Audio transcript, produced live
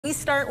We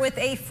start with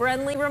a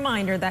friendly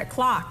reminder that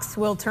clocks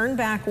will turn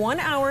back 1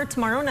 hour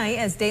tomorrow night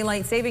as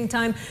daylight saving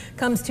time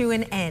comes to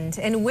an end.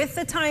 And with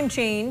the time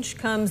change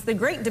comes the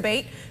great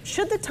debate.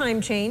 Should the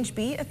time change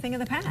be a thing of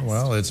the past?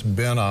 Well, it's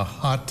been a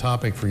hot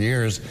topic for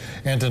years.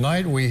 And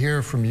tonight we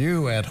hear from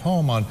you at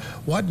home on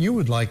what you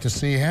would like to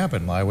see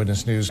happen.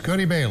 Eyewitness News'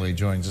 Cody Bailey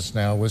joins us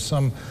now with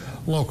some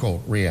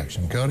local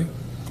reaction. Cody?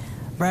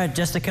 Brad,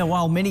 Jessica,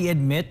 while many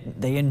admit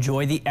they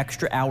enjoy the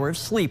extra hour of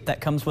sleep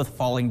that comes with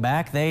falling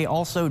back, they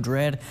also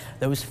dread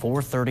those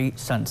 4:30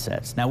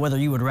 sunsets. Now, whether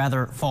you would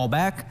rather fall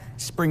back,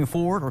 spring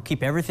forward, or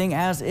keep everything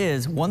as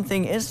is, one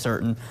thing is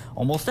certain: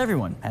 almost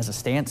everyone has a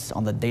stance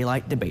on the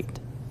daylight debate.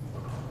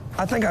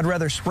 I think I'd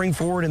rather spring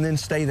forward and then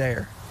stay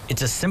there.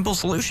 It's a simple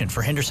solution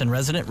for Henderson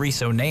resident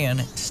Reese O'Nan: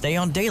 stay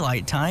on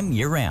daylight time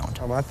year-round.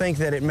 I think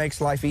that it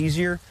makes life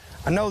easier.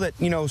 I know that,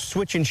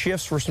 switching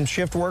shifts for some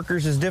shift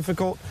workers is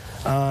difficult,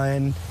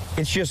 and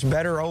it's just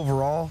better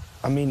overall.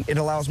 I mean, it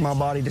allows my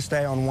body to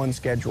stay on one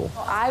schedule.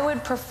 I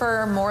would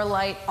prefer more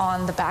light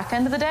on the back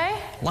end of the day.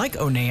 Like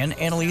O'Nan,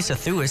 Annalisa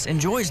Thuis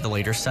enjoys the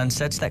later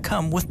sunsets that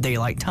come with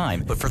daylight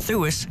time. But for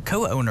Thuis,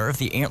 co-owner of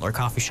the Antler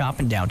Coffee Shop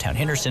in downtown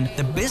Henderson,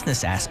 the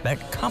business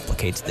aspect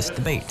complicates this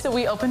debate. So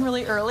we open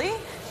really early,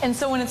 and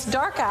so when it's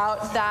dark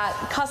out, that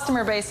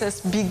customer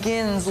basis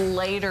begins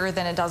later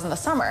than it does in the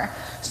summer.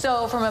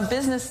 So from a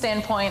business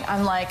standpoint,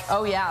 I'm like,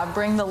 oh yeah,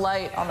 bring the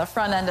light on the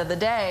front end of the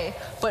day.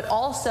 But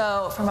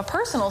also from a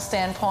personal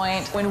standpoint,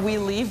 when we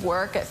leave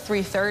work at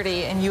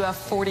 3:30 and you have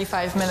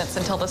 45 minutes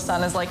until the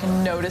sun is like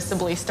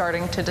noticeably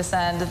starting to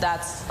descend,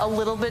 that's a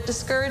little bit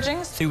discouraging.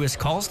 Thuis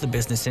calls the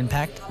business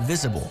impact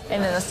visible.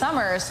 And in the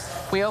summers,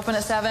 we open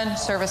at 7,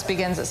 service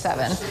begins at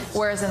 7.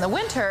 Whereas in the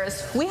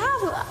winters, we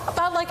have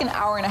about like an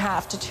hour and a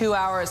half to 2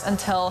 hours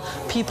until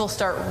people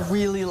start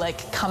really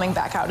coming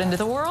back out into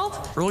the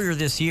world. Earlier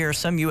this year,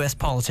 some U.S.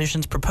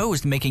 politicians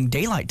proposed making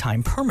daylight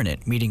time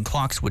permanent, meaning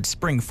clocks would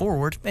spring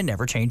forward and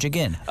never change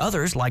again.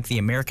 Others, like the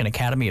American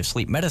Academy of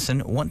Sleep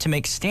Medicine, want to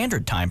make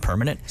standard time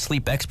permanent.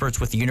 Sleep experts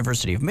with the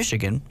University of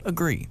Michigan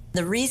agree.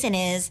 The reason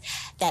is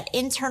that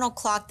internal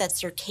clock, that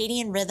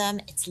circadian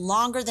rhythm, it's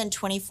longer than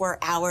 24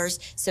 hours,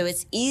 so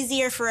it's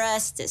easier for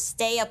us to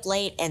stay up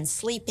late and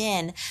sleep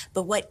in.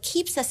 But what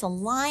keeps us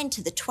aligned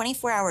to the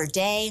 24-hour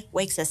day,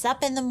 wakes us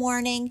up in the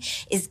morning,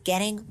 is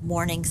getting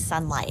morning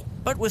sunlight.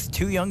 But with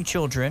 2 young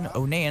children,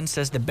 O'Nan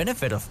says the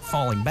benefit of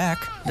falling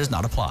back does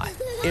not apply.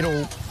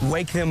 It'll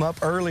wake them up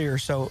earlier,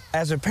 so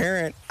as a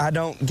parent, I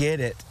don't get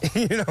it.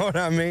 You know what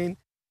I mean?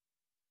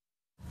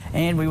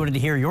 And we wanted to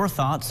hear your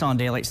thoughts on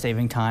daylight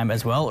saving time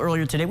as well.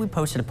 Earlier today, we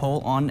posted a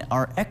poll on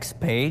our X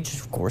page,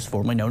 of course,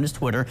 formerly known as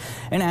Twitter,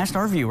 and asked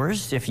our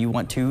viewers if you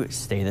want to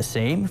stay the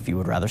same, if you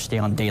would rather stay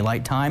on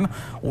daylight time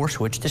or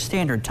switch to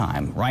standard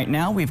time. Right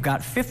now, we've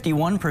got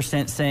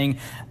 51% saying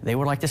they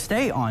would like to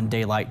stay on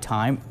daylight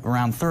time,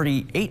 around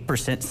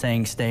 38%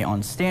 saying stay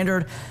on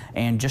standard,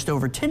 and just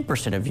over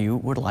 10% of you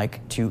would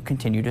like to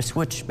continue to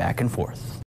switch back and forth.